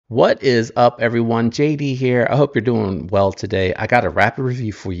What is up, everyone? JD here. I hope you're doing well today. I got a rapid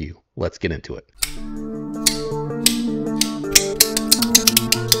review for you. Let's get into it.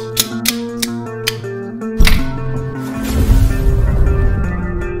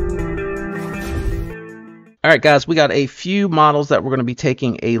 All right, guys, we got a few models that we're going to be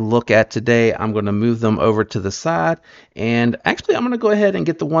taking a look at today. I'm going to move them over to the side. And actually, I'm going to go ahead and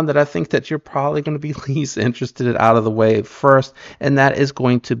get the one that I think that you're probably going to be least interested in out of the way first. And that is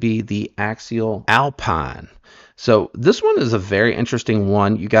going to be the Axial Alpine. So this one is a very interesting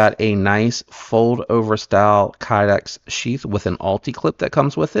one. You got a nice fold over style Kydex sheath with an Alti clip that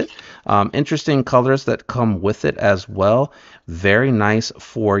comes with it. Interesting colors that come with it as well. Very nice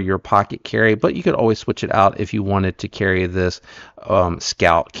for your pocket carry, but you could always switch it out if you wanted to carry this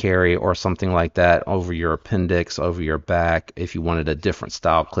scout carry or something like that over your appendix, over your back. If you wanted a different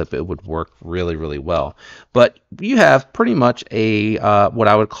style clip, it would work really, really well. But you have pretty much a what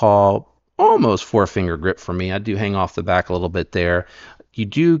I would call almost four-finger grip for me. I do hang off the back a little bit there. You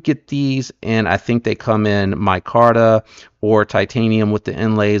do get these, and I think they come in micarta or titanium with the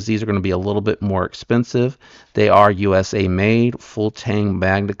inlays. These are going to be a little bit more expensive. They are USA made, full tang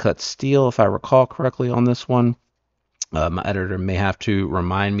magna cut steel, if I recall correctly on this one. My editor may have to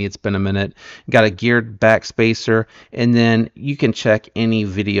remind me, it's been a minute. Got a geared back spacer, and then you can check any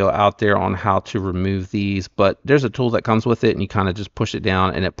video out there on how to remove these, but there's a tool that comes with it, and you kind of just push it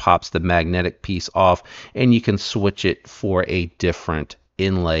down and it pops the magnetic piece off, and you can switch it for a different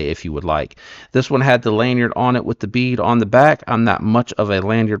inlay if you would like. This one had the lanyard on it with the bead on the back. I'm not much of a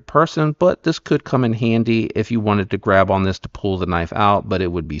lanyard person, but this could come in handy if you wanted to grab on this to pull the knife out, but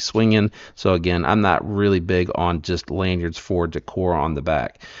it would be swinging. So again, I'm not really big on just lanyards for decor on the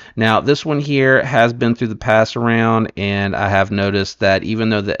back. Now this one here has been through the pass around, and I have noticed that even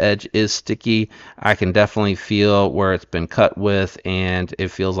though the edge is sticky, I can definitely feel where it's been cut with, and it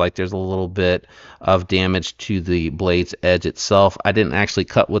feels like there's a little bit of damage to the blade's edge itself. I didn't actually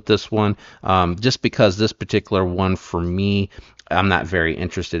cut with this one just because this particular one for me, I'm not very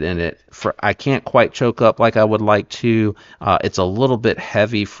interested in it. I can't quite choke up like I would like to. It's a little bit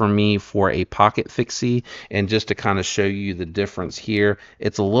heavy for me for a pocket fixie, and just to kind of show you the difference here,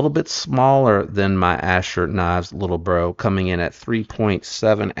 it's a little bit smaller than my Asher Knives Little Bro, coming in at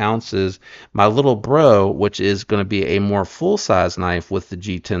 3.7 ounces. My Little Bro, which is going to be a more full-size knife with the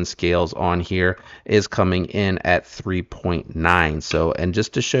G10 scales on here, is coming in at 3.9. So, and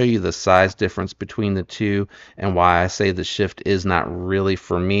just to show you the size difference between the two and why I say the shift is not really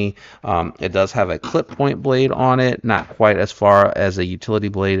for me, it does have a clip point blade on it, not quite as far as a utility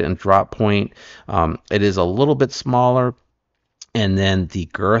blade and drop point. It is a little bit smaller, and then the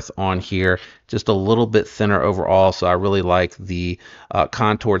girth on here just a little bit thinner overall. So I really like the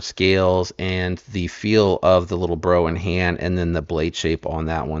contoured scales and the feel of the Little Bro in hand, and then the blade shape on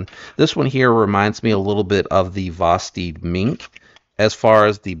that one. This one here reminds me a little bit of the Vosteed Mink. As far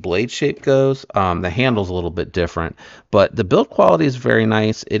as the blade shape goes, the handle's a little bit different, but the build quality is very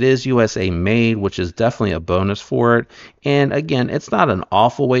nice. It is USA made, which is definitely a bonus for it. And again, it's not an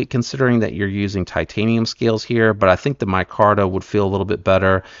awful weight considering that you're using titanium scales here, but I think the micarta would feel a little bit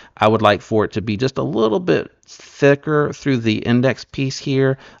better. I would like for it to be just a little bit thicker through the index piece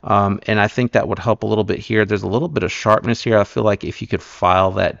here, and I think that would help a little bit here. There's a little bit of sharpness here. I feel like if you could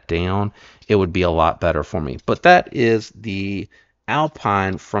file that down, it would be a lot better for me. But that is the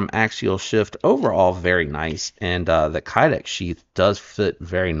Alpine from Axial Shift. Overall very nice, and the Kydex sheath does fit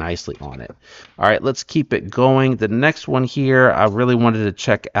very nicely on it. All right, let's keep it going. The next one here, I really wanted to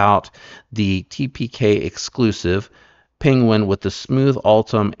check out the TPK exclusive Penguin with the smooth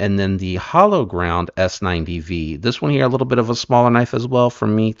Ultim, and then the hollow ground S90V. This one here, a little bit of a smaller knife as well for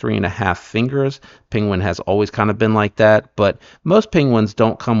me, 3.5 fingers. Penguin has always kind of been like that, but most Penguins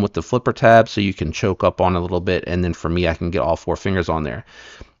don't come with the flipper tab, so you can choke up on a little bit, and then for me, I can get all 4 fingers on there.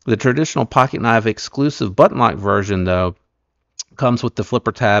 The traditional pocket knife exclusive button lock version, though, comes with the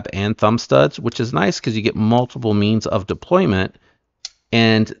flipper tab and thumb studs, which is nice because you get multiple means of deployment.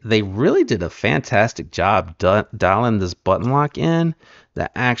 And they really did a fantastic job dialing this button lock in.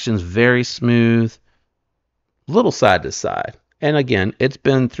 The action's very smooth, little side to side. And again, it's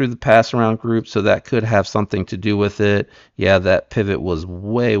been through the pass around group, so that could have something to do with it. Yeah, that pivot was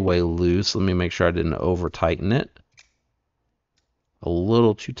way, way loose. Let me make sure I didn't over tighten it. A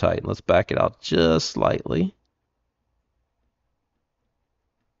little too tight. Let's back it out just slightly.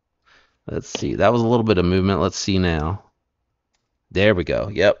 Let's see. That was a little bit of movement. Let's see now. There we go.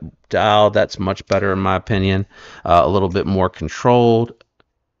 Yep, dial. That's much better in my opinion. A little bit more controlled.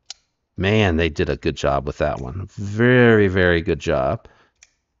 Man, they did a good job with that one. Very, very good job.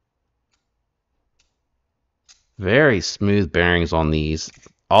 Very smooth bearings on these.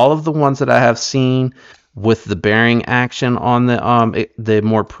 All of the ones that I have seen with the bearing action on the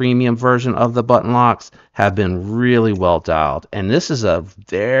more premium version of the button locks have been really well dialed. And this is a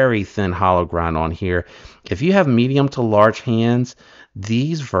very thin hollow grind on here. If you have medium to large hands,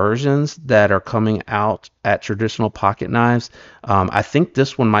 these versions that are coming out at traditional pocket knives, I think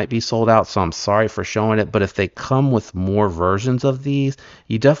this one might be sold out, so I'm sorry for showing it, but if they come with more versions of these,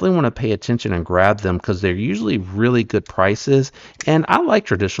 you definitely want to pay attention and grab them because they're usually really good prices. And I like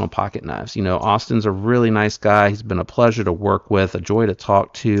traditional pocket knives. You know, Austin's a really nice guy. He's been a pleasure to work with, a joy to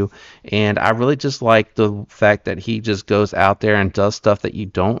talk to, and I really just like the fact that he just goes out there and does stuff that you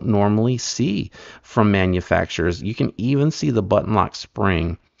don't normally see from manufacturers. You can even see the button lock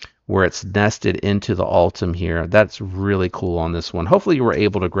spring where it's nested into the Ultim here. That's really cool on this one. Hopefully you were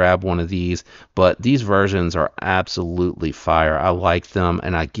able to grab one of these, but these versions are absolutely fire. I like them,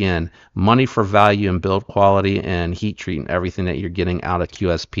 and again, money for value and build quality and heat treat and everything that you're getting out of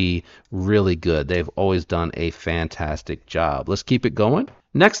QSP, really good. They've always done a fantastic job. Let's keep it going.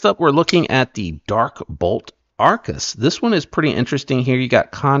 Next up, we're looking at the Dark Bolt Arcus. This one is pretty interesting here. You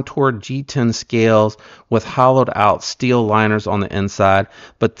got contoured G10 scales with hollowed out steel liners on the inside,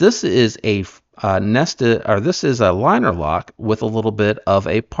 but this is a this is a liner lock with a little bit of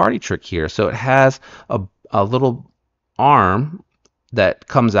a party trick here. So it has a little arm that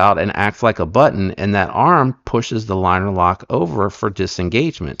comes out and acts like a button, and that arm pushes the liner lock over for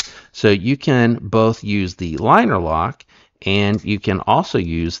disengagement. So you can both use the liner lock and you can also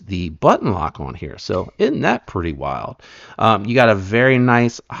use the button lock on here. So isn't that pretty wild? You got a very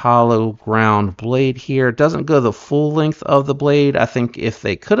nice hollow ground blade here. It doesn't go the full length of the blade. I think if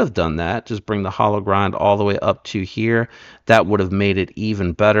they could have done that, just bring the hollow grind all the way up to here, that would have made it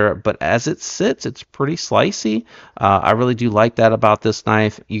even better. But as it sits, it's pretty slicey. I really do like that about this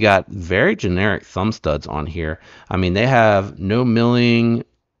knife. You got very generic thumb studs on here. I mean, they have no milling,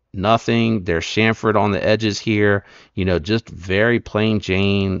 nothing. They're chamfered on the edges here, you know, just very plain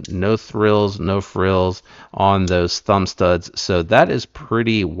Jane, no thrills, no frills on those thumb studs. So that is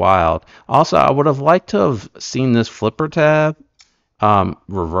pretty wild. Also, I would have liked to have seen this flipper tab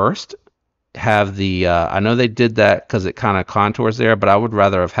reversed. Have the I know they did that because it kind of contours there, but I would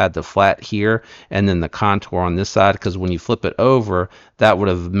rather have had the flat here and then the contour on this side, because when you flip it over, that would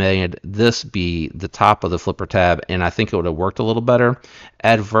have made this be the top of the flipper tab, and I think it would have worked a little better.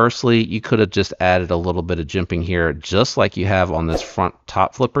 Adversely, you could have just added a little bit of jimping here, just like you have on this front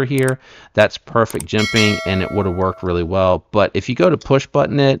top flipper here. That's perfect jimping, and it would have worked really well. But if you go to push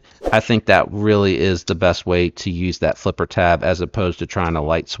button it, I think that really is the best way to use that flipper tab as opposed to trying to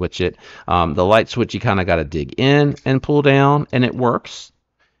light switch it. The light switch, you kind of got to dig in and pull down, and it works.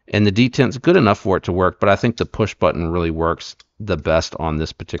 And the detent's good enough for it to work, but I think the push button really works the best on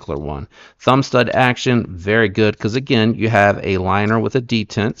this particular one. Thumb stud action, very good, because again, you have a liner with a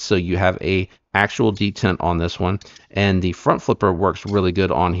detent, so you have a actual detent on this one, and the front flipper works really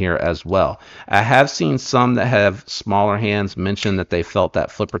good on here as well. I have seen some that have smaller hands mention that they felt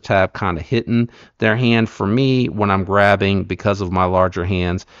that flipper tab kind of hitting their hand. For me, when I'm grabbing, because of my larger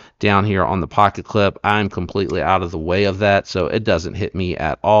hands down here on the pocket clip, I'm completely out of the way of that, so it doesn't hit me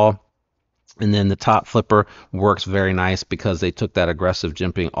at all. And then the top flipper works very nice because they took that aggressive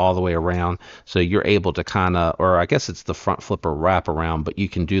jimping all the way around. So you're able to kind of, or I guess it's the front flipper wrap around, but you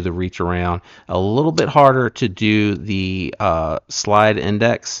can do the reach around. A little bit harder to do the slide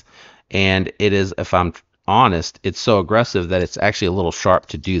index. And it is, if I'm honest, it's so aggressive that it's actually a little sharp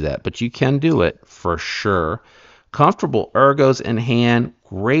to do that. But you can do it for sure. Comfortable ergos in hand,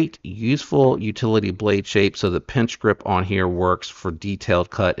 great useful utility blade shape, so the pinch grip on here works for detailed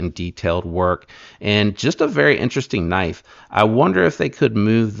cut and detailed work, and just a very interesting knife. I wonder if they could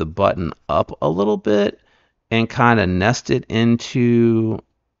move the button up a little bit and kind of nest it into,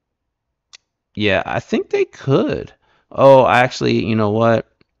 yeah, I think they could. Oh, actually, you know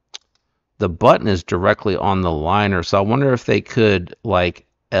what? The button is directly on the liner, so I wonder if they could like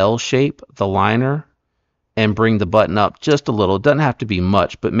L shape the liner and bring the button up just a little. It doesn't have to be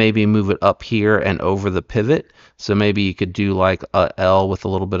much, but maybe move it up here and over the pivot. So maybe you could do like a L with a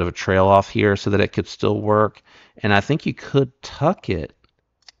little bit of a trail off here so that it could still work. And I think you could tuck it.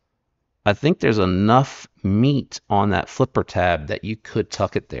 I think there's enough meat on that flipper tab that you could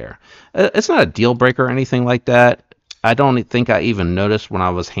tuck it there. It's not a deal breaker or anything like that. I don't think I even noticed when I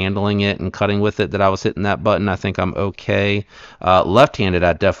was handling it and cutting with it that I was hitting that button. I think I'm okay. Left-handed,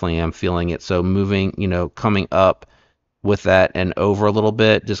 I definitely am feeling it. So moving, you know, coming up with that and over a little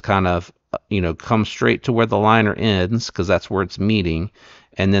bit, just kind of, you know, come straight to where the liner ends, because that's where it's meeting.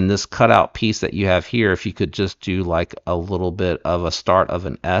 And then this cutout piece that you have here, if you could just do like a little bit of a start of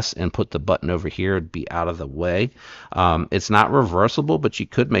an S and put the button over here, it'd be out of the way. It's not reversible, but you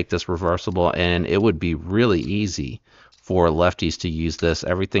could make this reversible and it would be really easy for lefties to use this.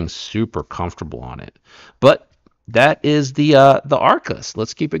 Everything's super comfortable on it. But that is the Arcus.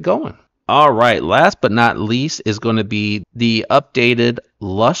 Let's keep it going. All right, last but not least is going to be the updated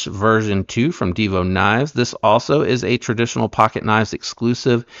Lush version 2 from Divo Knives. This also is a traditional pocket knives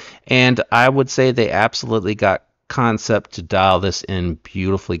exclusive, and I would say they absolutely got concept to dial this in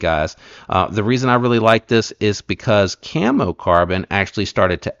beautifully, guys. The reason I really like this is because Camo Carbon actually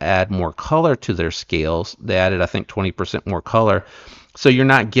started to add more color to their scales. They added, I think, 20% more color, so you're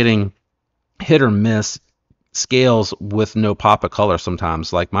not getting hit or miss scales with no pop of color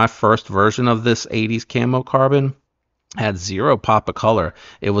sometimes. Like my first version of this 80s Camo Carbon had zero pop of color.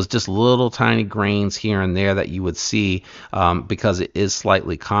 It was just little tiny grains here and there that you would see because it is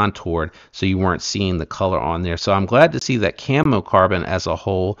slightly contoured, so you weren't seeing the color on there. So I'm glad to see that Camo Carbon as a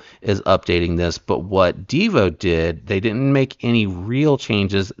whole is updating this. But what Divo did, they didn't make any real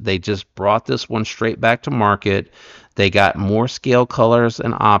changes. They just brought this one straight back to market. They got more scale colors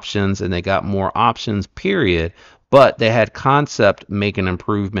and options, and they got more options, period. But they had concept make an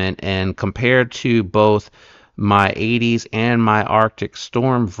improvement, and compared to both my 80s and my Arctic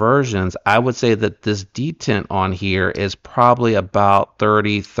Storm versions, I would say that this detent on here is probably about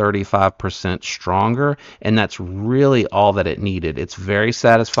 30-35% stronger, and that's really all that it needed. It's very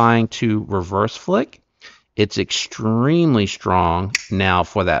satisfying to reverse flick. It's extremely strong now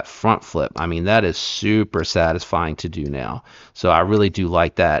for that front flip. I mean, that is super satisfying to do now. So I really do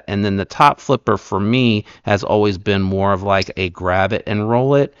like that. And then the top flipper for me has always been more of like a grab it and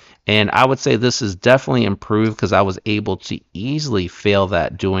roll it. And I would say this is definitely improved because I was able to easily fail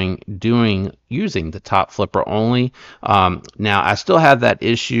that using the top flipper only. Now I still have that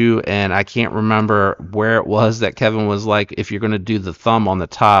issue, and I can't remember where it was that Kevin was like, if you're going to do the thumb on the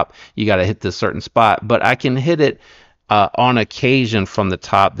top, you got to hit this certain spot. But I can hit it on occasion from the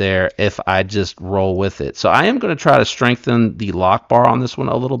top there if I just roll with it. So I am going to try to strengthen the lock bar on this one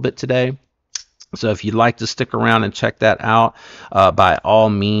a little bit today. So if you'd like to stick around and check that out, by all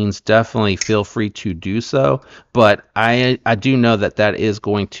means, definitely feel free to do so. But I do know that that is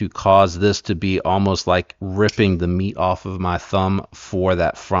going to cause this to be almost like ripping the meat off of my thumb for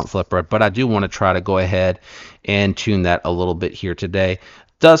that front flipper. But I do want to try to go ahead and tune that a little bit here today.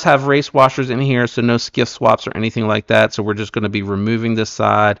 Does have race washers in here, so no skiff swaps or anything like that. So we're just going to be removing this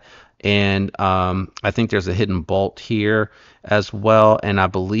side. And I think there's a hidden bolt here as well, and I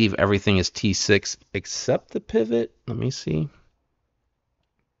believe everything is T6 except the pivot. Let me see.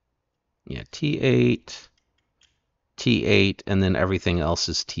 Yeah, T8, T8, and then everything else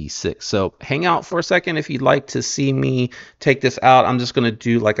is T6. So hang out for a second if you'd like to see me take this out. I'm just going to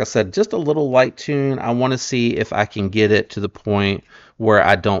do, like I said, just a little light tune. I want to see if I can get it to the point where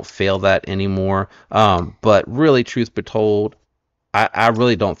I don't fail that anymore. But really, truth be told, I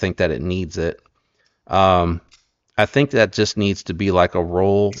really don't think that it needs it. I think that just needs to be like a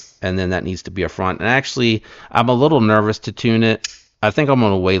roll, and then that needs to be a front. And actually, I'm a little nervous to tune it. I think I'm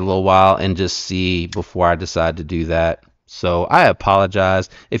going to wait a little while and just see before I decide to do that. So I apologize.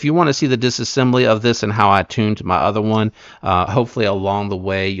 If you want to see the disassembly of this and how I tuned my other one, hopefully along the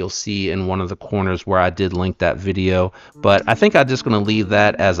way you'll see in one of the corners where I did link that video. But I think I'm just going to leave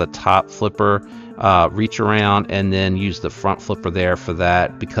that as a top flipper reach around, and then use the front flipper there for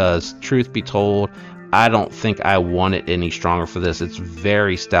that, because truth be told, I don't think I want it any stronger for this. It's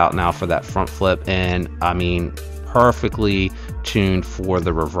very stout now for that front flip, and I mean perfectly tuned for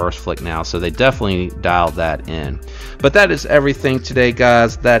the reverse flick now. So they definitely dialed that in. But that is everything today,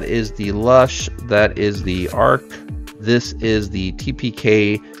 guys. That is the Lush, that is the Arc, this is the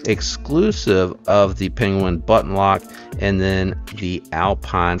TPK exclusive of the Penguin button lock, and then the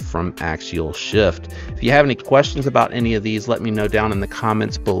Alpine from Axial Shift. If you have any questions about any of these, let me know down in the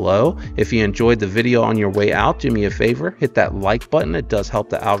comments below. If you enjoyed the video on your way out, do me a favor, hit that like button. It does help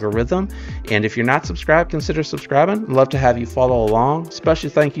the algorithm. And if you're not subscribed, consider subscribing. I'd love to have you follow along. Special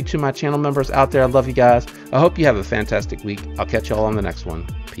thank you to my channel members out there. I love you guys. I hope you have a fantastic week. I'll catch y'all on the next one.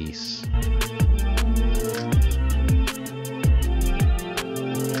 Peace.